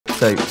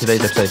So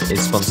today's episode is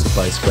sponsored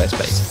by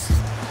Squarespace.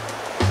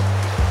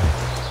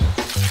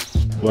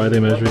 Why are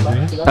they measuring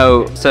things?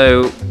 Oh,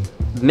 so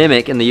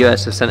Mimic in the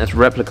US have sent us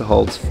replica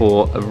holds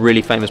for a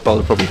really famous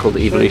boulder problem called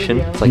the Evilution.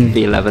 It's like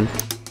V11.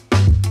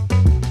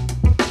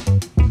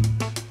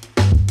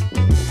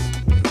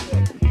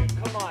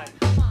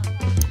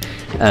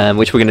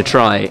 Which we're going to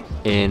try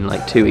in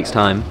like 2 weeks'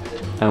 time,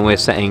 and we're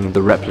setting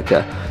the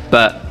replica.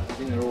 But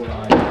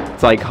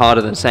it's like harder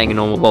than setting a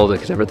normal boulder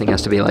because everything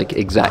has to be like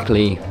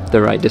exactly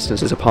the right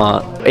distances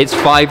apart. It's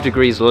 5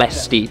 degrees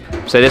less steep,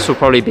 so this will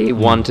probably be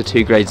 1 to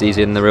 2 grades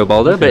easier than the real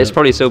boulder, but it's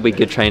probably still be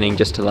good training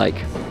just to like,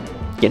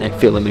 you know,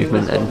 feel the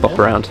movement and bop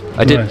around.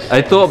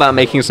 I thought about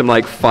making some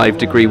like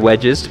 5-degree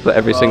wedges to put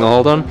every single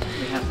hold on.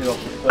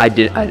 I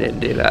didn't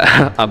do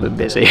that. I've been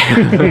busy.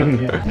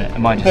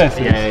 Mine just,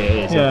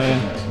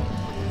 yeah.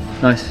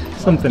 Nice.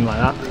 Something like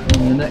that.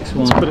 And the next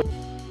one.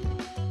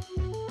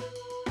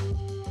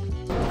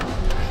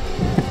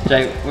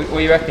 Jay, what do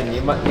you reckon?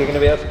 You're going to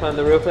be able to climb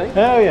the real thing?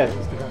 Oh yeah.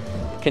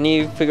 Can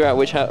you figure out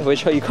which hole?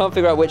 You can't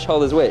figure out which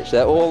hole is which.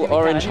 They're all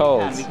orange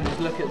holes. We can just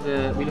look at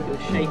the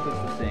shape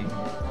of the thing.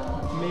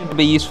 Would it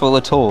be useful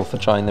at all for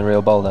trying the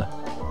real boulder?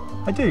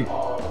 I do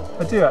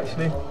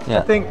actually. Yeah.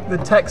 I think the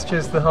texture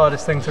is the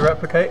hardest thing to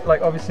replicate.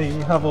 Like obviously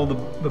you have all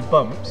the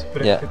bumps,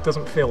 but it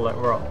doesn't feel like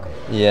rock.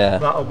 Yeah.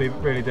 That'll be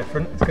really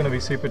different. It's going to be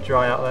super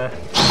dry out there.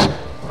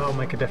 That'll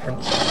make a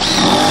difference.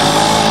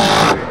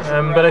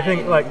 But I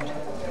think like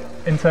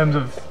in terms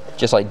of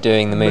just like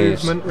doing the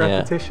moves, movement,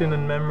 repetition,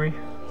 and memory.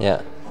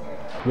 Yeah.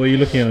 What are you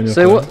looking at on your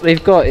So phone? what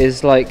they've got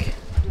is like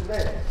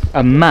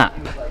a map,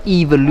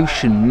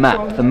 evolution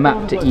map, the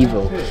map to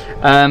evil.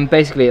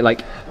 Basically it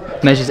like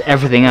measures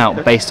everything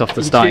out based off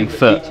the starting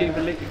foot.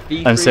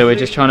 And so we're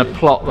just trying to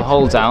plot the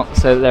holds out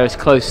so that they're as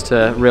close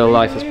to real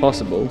life as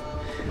possible,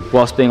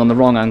 whilst being on the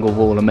wrong angle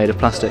wall and made of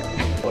plastic.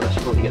 Oh, I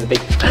should probably get the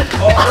big.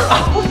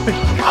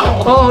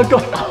 Oh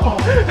god!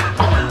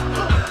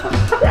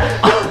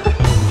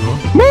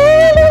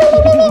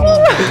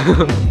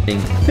 I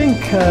think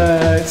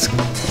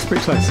it's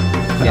pretty close.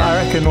 Yeah.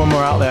 I reckon one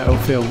more out there it'll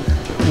feel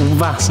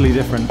vastly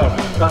different.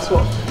 That's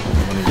what.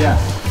 Yeah.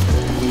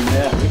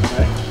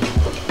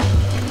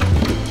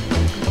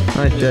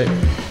 Nice joke.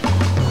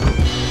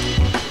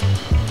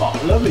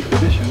 Oh, lovely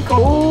position.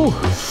 Oh!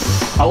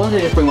 I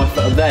wanted to bring my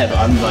foot up there, but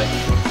I'm like.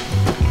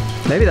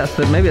 Maybe that's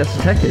the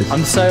techers.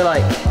 I'm so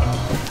like.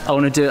 I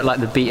want to do it like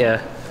the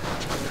beta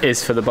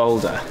is for the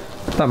boulder.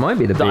 That might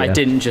be the beta. That I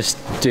didn't just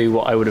do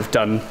what I would have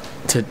done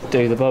to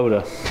do the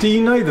boulder. Do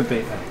you know the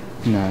beat?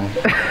 No.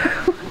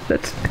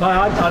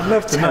 I'd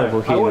love to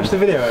know. I watched the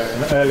video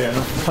earlier and I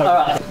was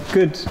like,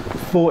 good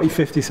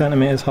 40-50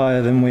 centimetres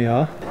higher than we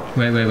are.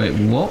 Wait,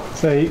 what?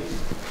 So he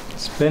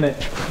spin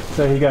it.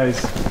 So he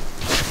goes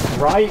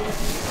right,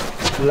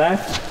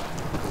 left,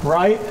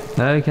 right.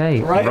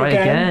 Okay. Right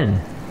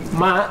again.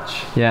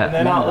 Match. Yeah. And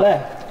then out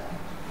left.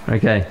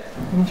 Okay.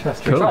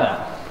 Interesting. Cool. Try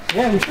that.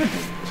 Yeah, we should.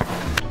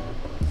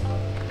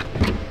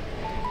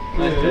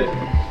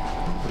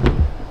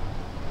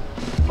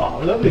 Oh,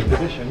 lovely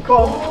position. Go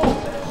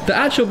on. The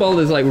actual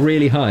boulder is like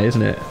really high,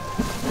 isn't it?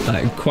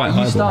 Like quite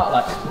high. You start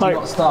like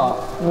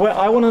start. Well,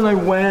 I want to know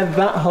where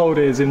that hold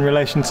is in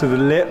relation to the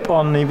lip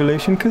on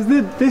Evolution, because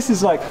this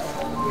is like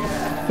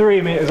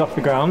 3 meters off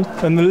the ground,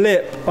 and the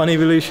lip on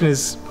Evolution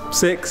is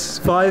 6,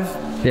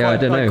 5. Yeah, I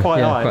don't know.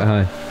 Quite high. Quite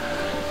high.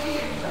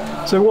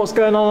 So what's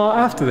going on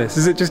after this?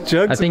 Is it just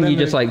jugs? I think you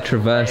just like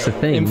traverse a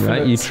thing,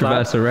 right? You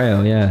traverse a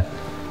rail, yeah.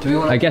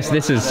 I guess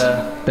this is.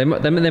 They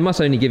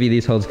must only give you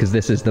these holds because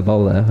this is the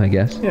boulder, I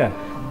guess. Yeah.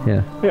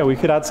 Yeah. Yeah, we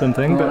could add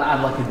something. But But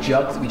add like a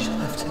jug that we just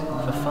have to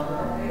for fun.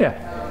 yeah,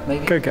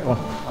 Maybe. go get one.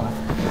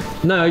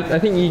 No, I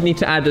think you need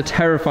to add a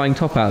terrifying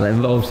top out that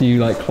involves you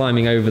like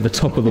climbing over the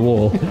top of the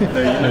wall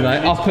and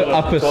like up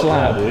a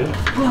slab.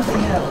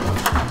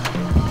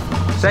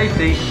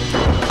 Safety.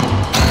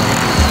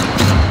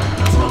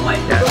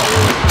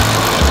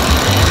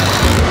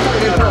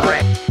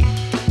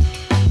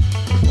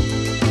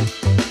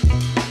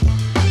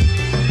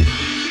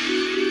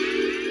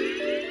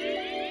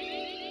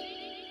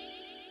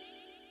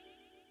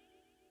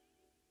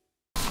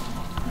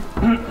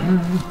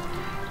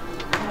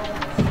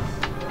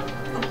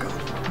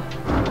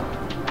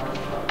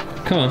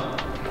 Come on.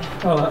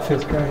 Oh, that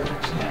feels great,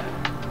 actually.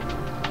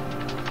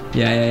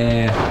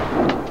 Yeah.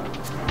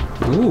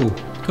 Ooh,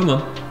 come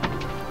on.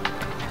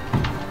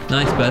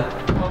 Nice, bud.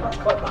 Oh, that's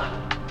quite bad.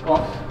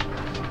 What?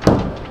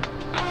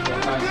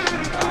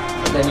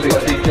 Then you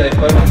got these guys,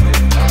 bud.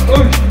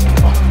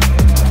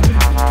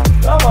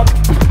 Come on.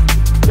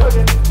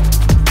 Jogging.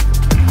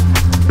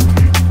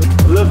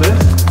 A little bit.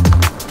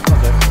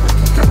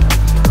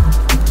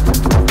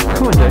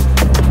 Come on, Joe.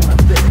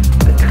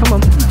 Come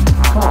on.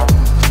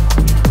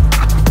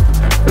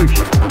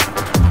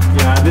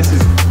 Yeah, this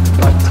is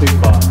like too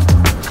far.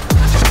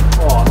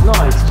 Oh,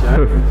 nice,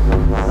 Joe.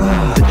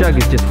 The jug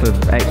is just for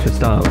extra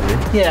style,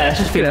 really. Yeah, it's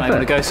just feeling like I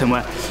want to go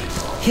somewhere.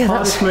 Yeah,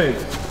 That's smooth.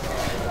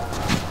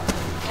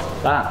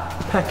 that.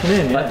 Pecking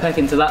in, Like peck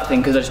into that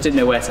thing because I just didn't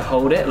know where to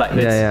hold it. Like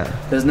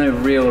there's no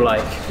real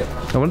like.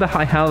 I wonder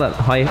how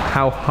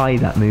high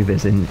that move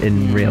is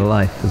in real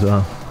life as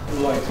well.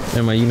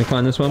 Am I gonna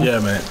climb this one? Yeah,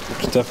 mate.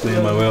 It's definitely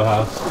in my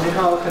wheelhouse.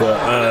 But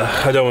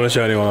I don't want to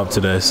show anyone up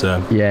today,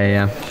 so.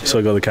 Yeah. So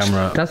I got the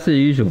camera up. That's the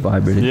usual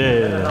vibe, really.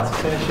 Yeah.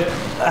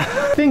 I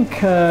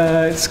think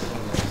it's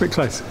pretty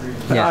close.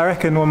 Yeah. I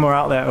reckon when we're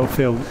out there, it'll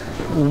feel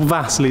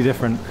vastly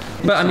different.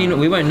 But I mean,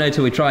 we won't know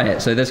till we try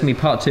it. So there's gonna be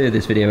part 2 of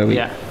this video where we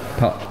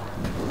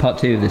part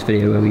 2 of this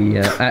video where we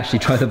actually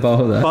try the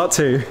boulder. Part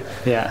 2.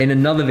 Yeah. In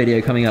another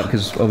video coming up,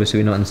 because obviously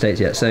we're not in the States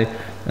yet. So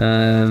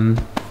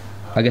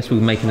I guess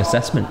we'll make an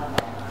assessment.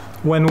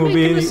 When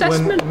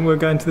we're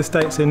going to the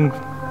States in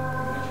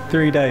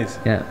 3 days.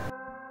 Yeah.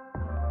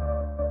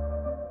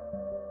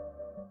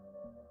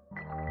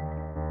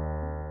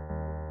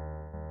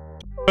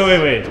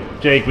 Wait,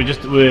 Jake. We're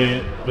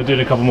doing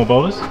a couple more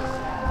boulders.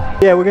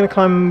 Yeah, we're going to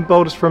climb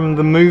boulders from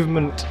the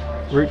movement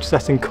route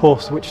setting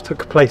course, which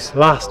took place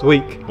last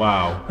week.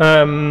 Wow.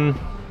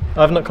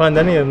 I've not climbed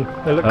any and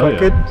they look quite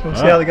good. So we'll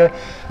see how they go.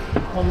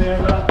 On the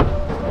overlap.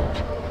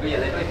 Oh yeah,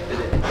 they both did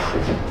it.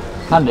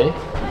 Handy.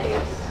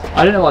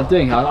 I don't know what I'm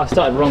doing here. I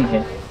started wrong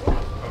here.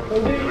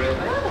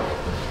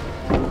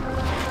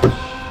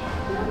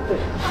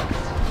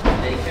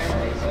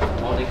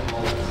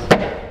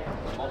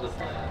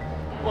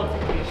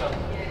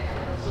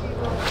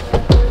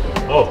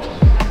 Oh.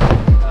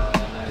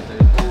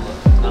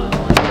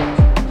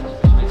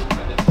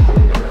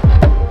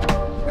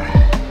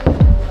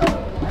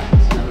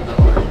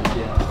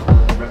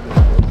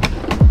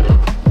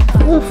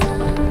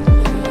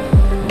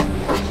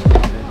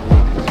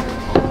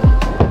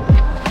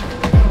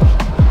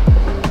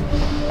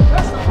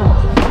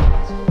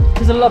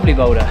 It's a lovely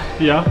boulder.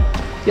 Yeah.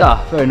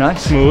 Yeah, very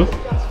nice. Smooth.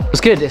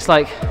 It's good. It's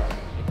like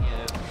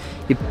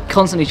you're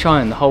constantly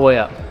trying the whole way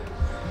up,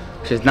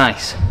 which is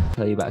nice.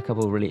 Tell you about a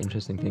couple of really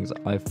interesting things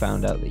I've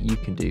found out that you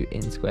can do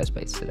in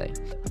Squarespace today.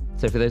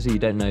 So for those of you who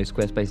don't know,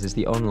 Squarespace is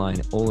the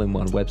online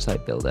all-in-one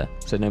website builder.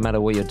 So no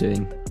matter what you're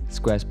doing,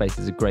 Squarespace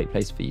is a great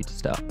place for you to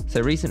start.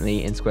 So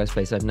recently in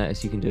Squarespace, I've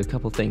noticed you can do a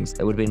couple things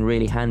that would have been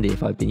really handy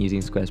if I've been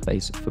using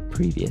Squarespace for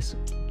previous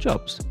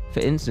jobs.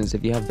 For instance,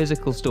 if you have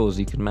physical stores,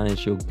 you can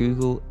manage your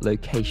Google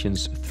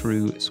locations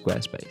through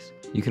Squarespace.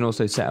 You can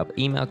also set up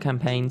email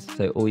campaigns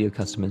so all your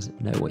customers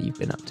know what you've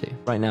been up to.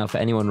 Right now, for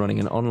anyone running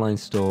an online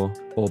store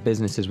or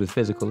businesses with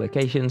physical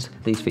locations,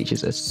 these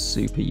features are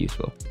super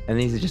useful. And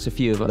these are just a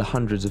few of the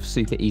hundreds of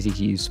super easy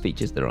to use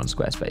features that are on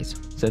Squarespace.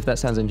 So if that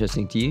sounds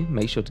interesting to you,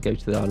 make sure to go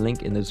to our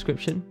link in the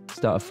description,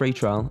 start a free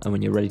trial, and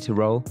when you're ready to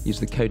roll, use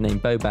the codename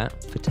Bobat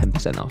for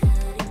 10% off.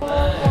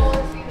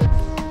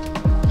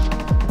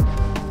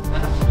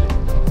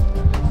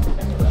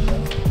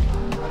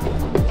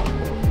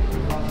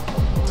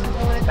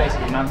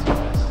 Basically, mountain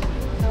bikes.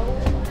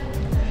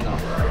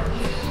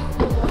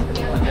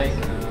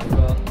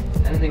 Well,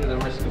 anything with a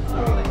risk of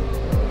falling.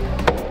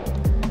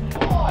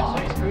 I saw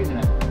you cruising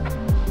it.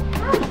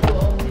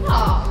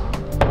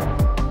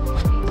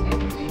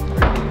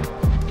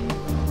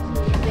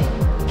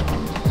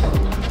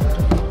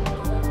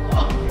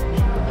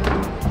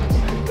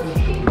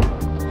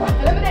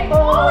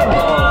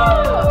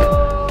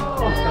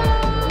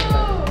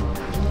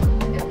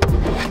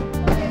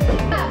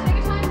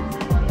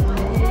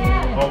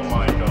 Oh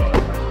my god.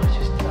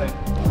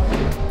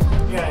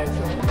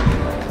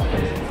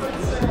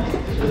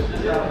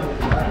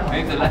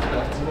 Move the left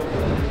foot.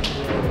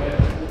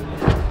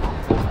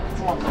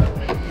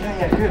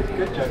 Yeah,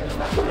 good joke.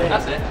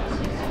 That's it.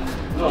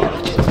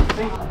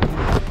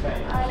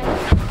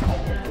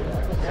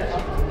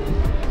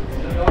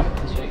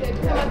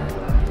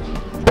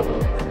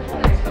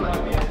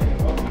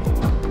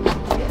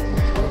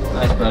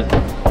 Nice, bud.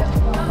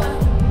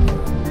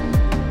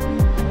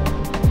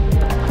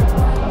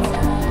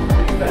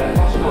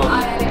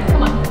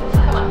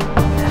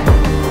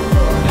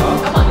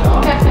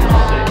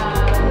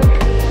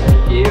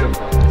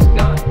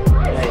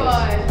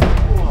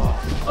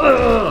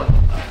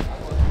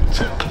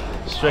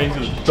 Straight to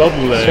the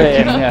double leg. Straight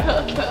in, yeah.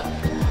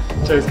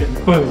 Joe's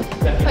getting boom.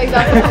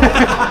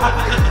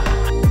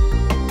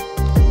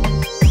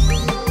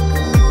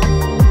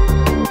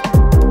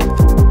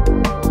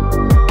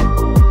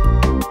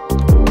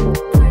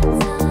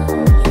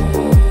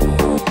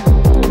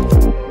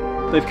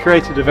 They've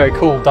created a very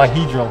cool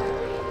dihedral,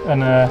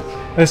 and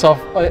this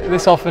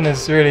often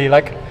is really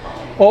like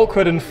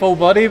awkward and full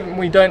body.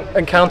 We don't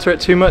encounter it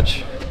too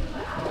much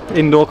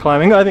indoor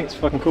climbing. I think it's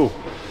fucking cool.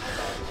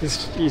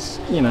 He's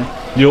you know.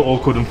 You're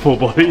awkward and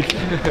full-bodied.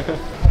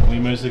 What are you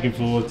most looking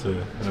forward to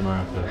in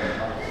America?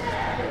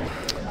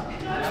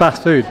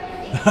 Fast food.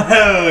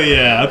 Hell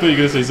yeah! I thought you were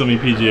gonna say something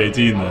PG-18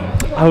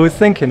 then. I was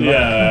thinking.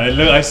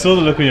 Yeah, I saw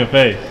the look on your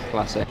face.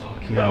 Classic.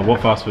 No,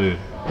 what fast food?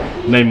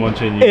 Name one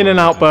chain you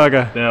In-N-Out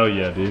burger. Hell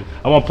yeah, dude.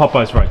 I want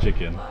Popeye's fried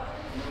chicken.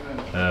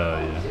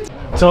 Hell yeah.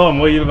 Tom,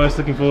 what are you most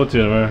looking forward to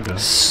in America?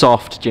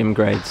 Soft gym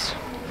grades.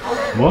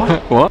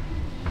 What? What?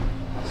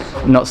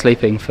 Not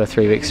sleeping for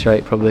 3 weeks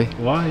straight, probably.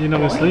 Why are you not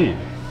gonna sleep?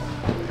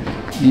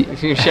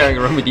 You're sharing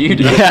a room with you,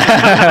 dude.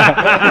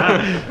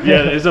 Yeah,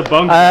 there's a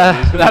bunk.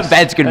 That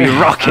bed's gonna be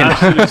rocking.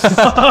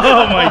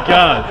 Oh my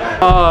god.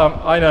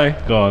 I know.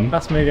 Go on.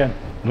 That's me again.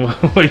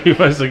 What are you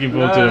most looking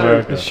forward to in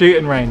America? The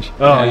shooting range.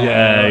 Oh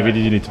yeah, we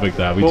do need to book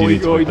that. We do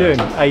need to What are book we doing?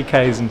 that.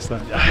 AKs and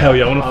stuff. Hell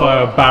yeah, I want to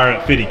fire a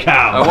Barrett 50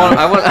 cal.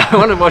 I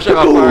want to watch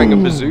out firing a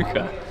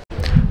bazooka.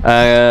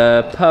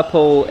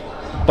 Purple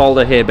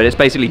boulder here, but it's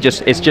basically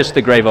just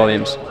the grey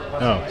volumes.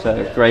 Oh.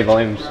 So grey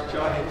volumes.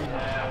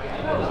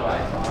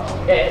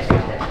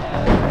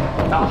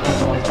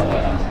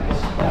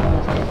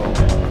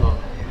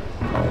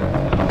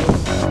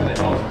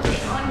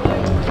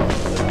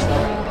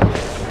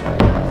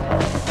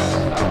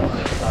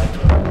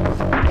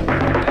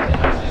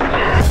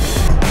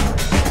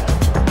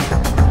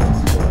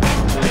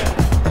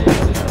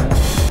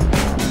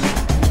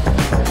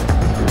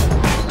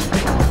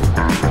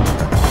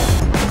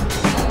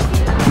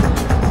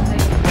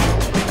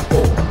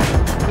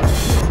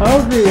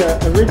 How's the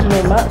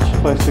original match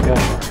supposed to go?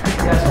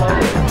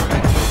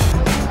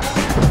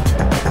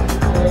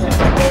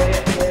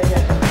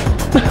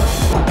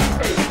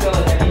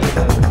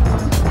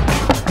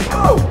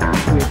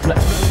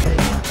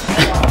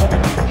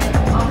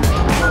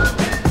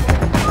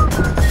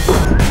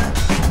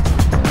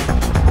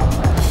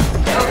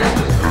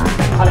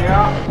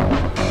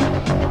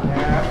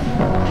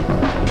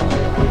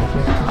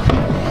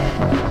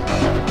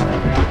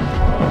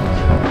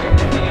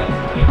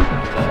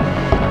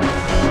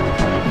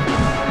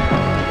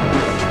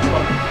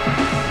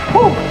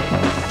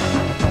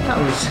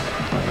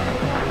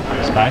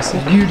 Spicy.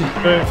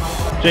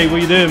 Jake, what are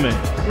you doing, mate?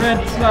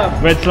 Red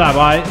slab. Red slab,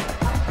 alright.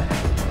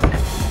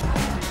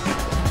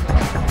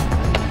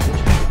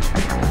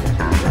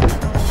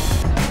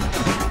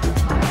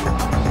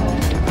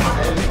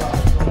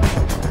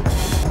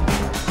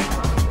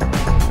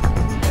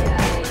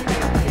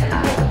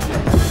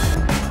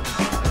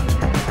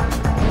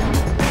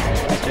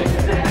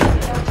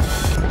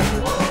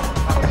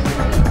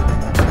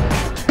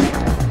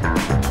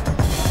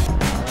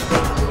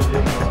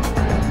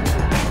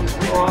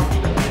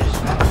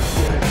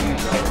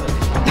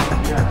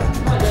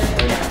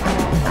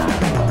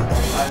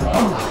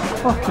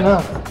 Fucking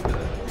hell.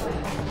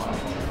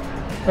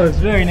 Oh, it's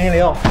very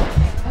nearly off.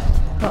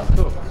 That's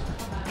cool.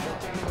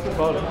 Good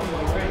bowling.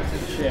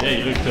 Yeah,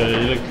 you looked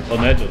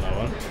on edge on that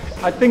one.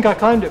 I think I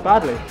climbed it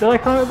badly. Did I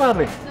climb it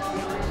badly?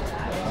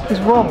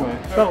 It's wrong, man.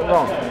 It felt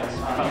wrong.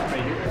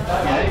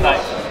 Yeah,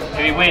 like,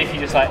 it'd be weird if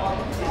you just like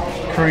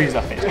cruise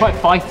up it. It's quite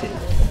fighting.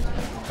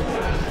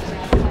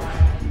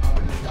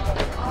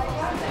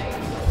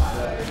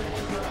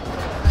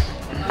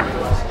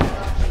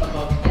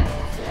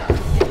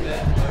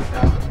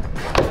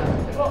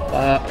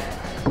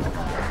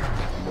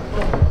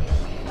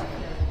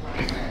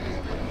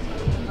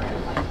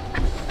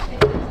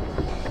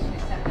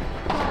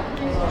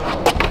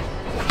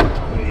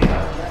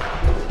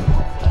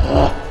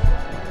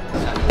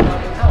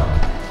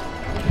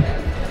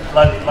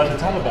 Like the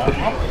Taliban.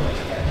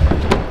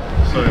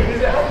 Sorry.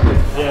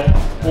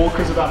 Yeah, all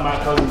because of that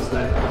Matt Cousins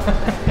thing.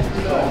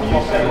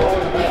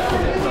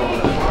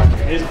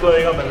 It's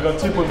blowing up, and we've got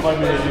 2.5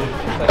 minutes in.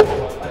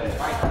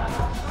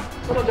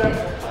 Come on, Jack.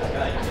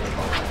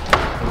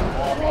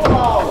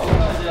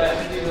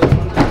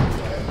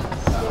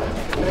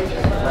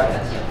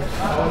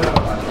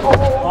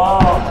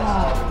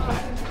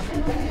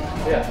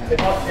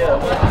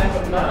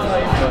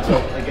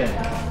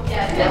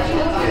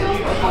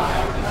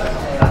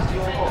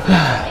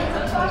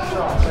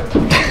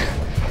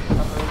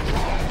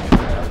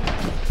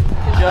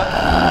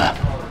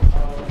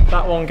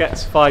 That one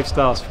gets 5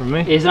 stars from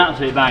me. It's an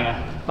absolute banger.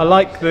 I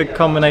like the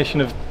combination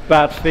of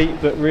bad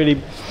feet but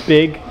really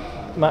big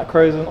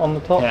macros on the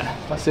top. Yeah,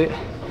 that's it.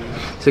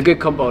 It's a good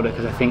comp boulder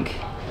because I think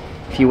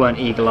if you weren't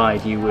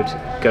eagle-eyed, you would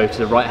go to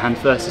the right hand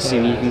first,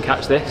 assuming you can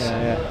catch this,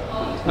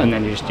 and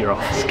then you're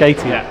off.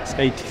 Skatey. Yeah.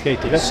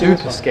 Skatey. Let's Super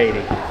do this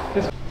skating.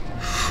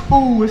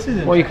 one. Ooh, this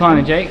is What are you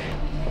climbing, Jake?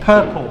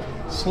 Purple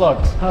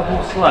slugs.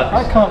 Purple slugs.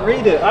 I can't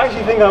read it. I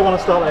actually think I want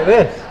to start like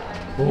this.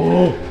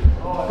 Ooh.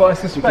 But I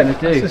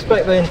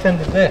suspect they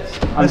intended this.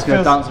 I'm just going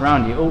to dance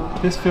around you. Oh,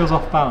 This feels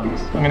off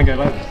balance. I'm going to go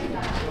like this.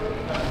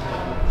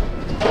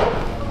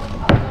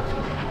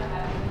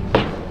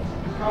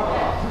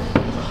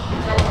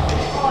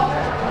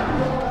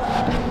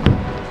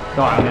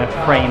 right, I'm going to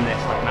frame this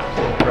like an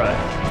absolute pro.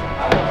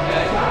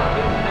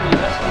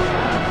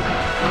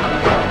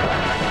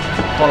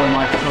 Follow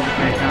my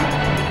photography account.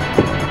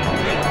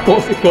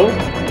 What's it called?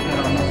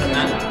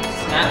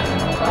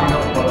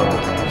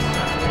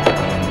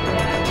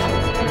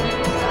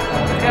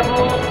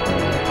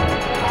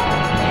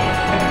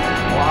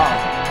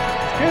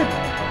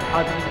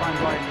 How did you find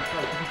riding the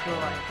slope? Did you feel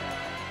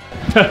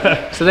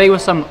like... So they were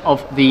some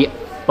of the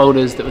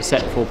boulders that were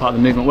set for part of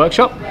the movement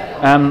workshop.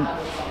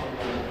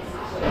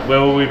 Where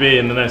will we be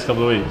in the next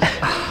couple of weeks?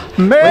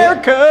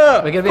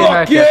 America! We're going to be in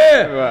America.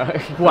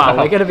 Yeah! Wow,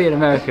 we're going to be in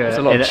America There's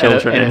a lot of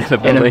children in the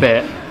in a building.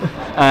 bit.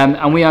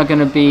 And we are going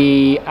to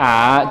be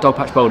at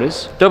Dogpatch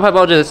Boulders. Dogpatch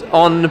Boulders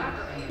on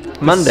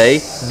Monday,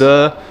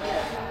 the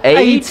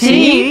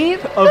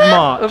 18th of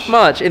March. of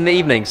March in the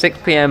evening, 6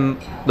 p.m.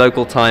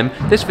 local time.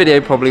 This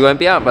video probably won't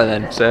be out by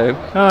then, so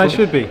Oh, it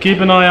should be. Keep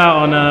an eye out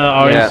on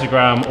our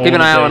Instagram. Keep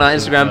an eye out on our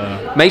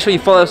Instagram. Make sure you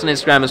follow us on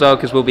Instagram as well,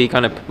 because we'll be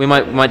we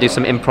might do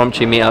some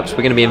impromptu meetups.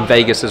 We're going to be in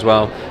Vegas as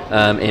well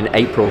in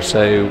April,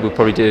 so we'll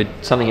probably do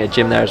something at a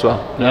gym there as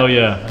well. Oh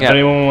yeah. If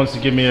anyone wants to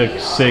give me a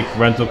sick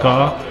rental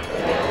car,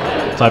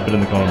 type it in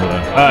the comment below.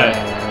 All right.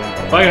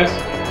 Bye guys.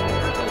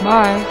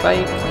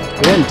 Bye.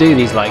 We don't do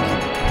these like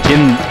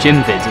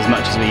gym vids as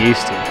much as we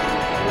used to,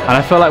 and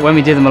I feel like when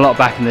we did them a lot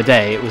back in the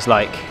day, it was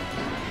like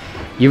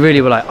you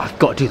really were like, I've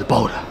got to do the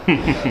boulder.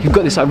 You've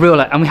got this like real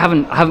I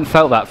haven't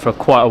felt that for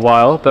quite a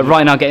while, but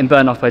right now getting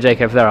burned off by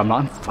Jake over there, I'm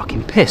like, I'm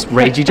fucking pissed.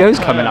 Ragey Joe's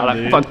coming out,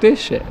 like fuck this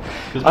shit.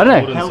 I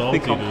don't know. Healthy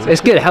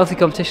It's good. Healthy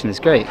competition is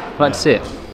great. I'd like to see it.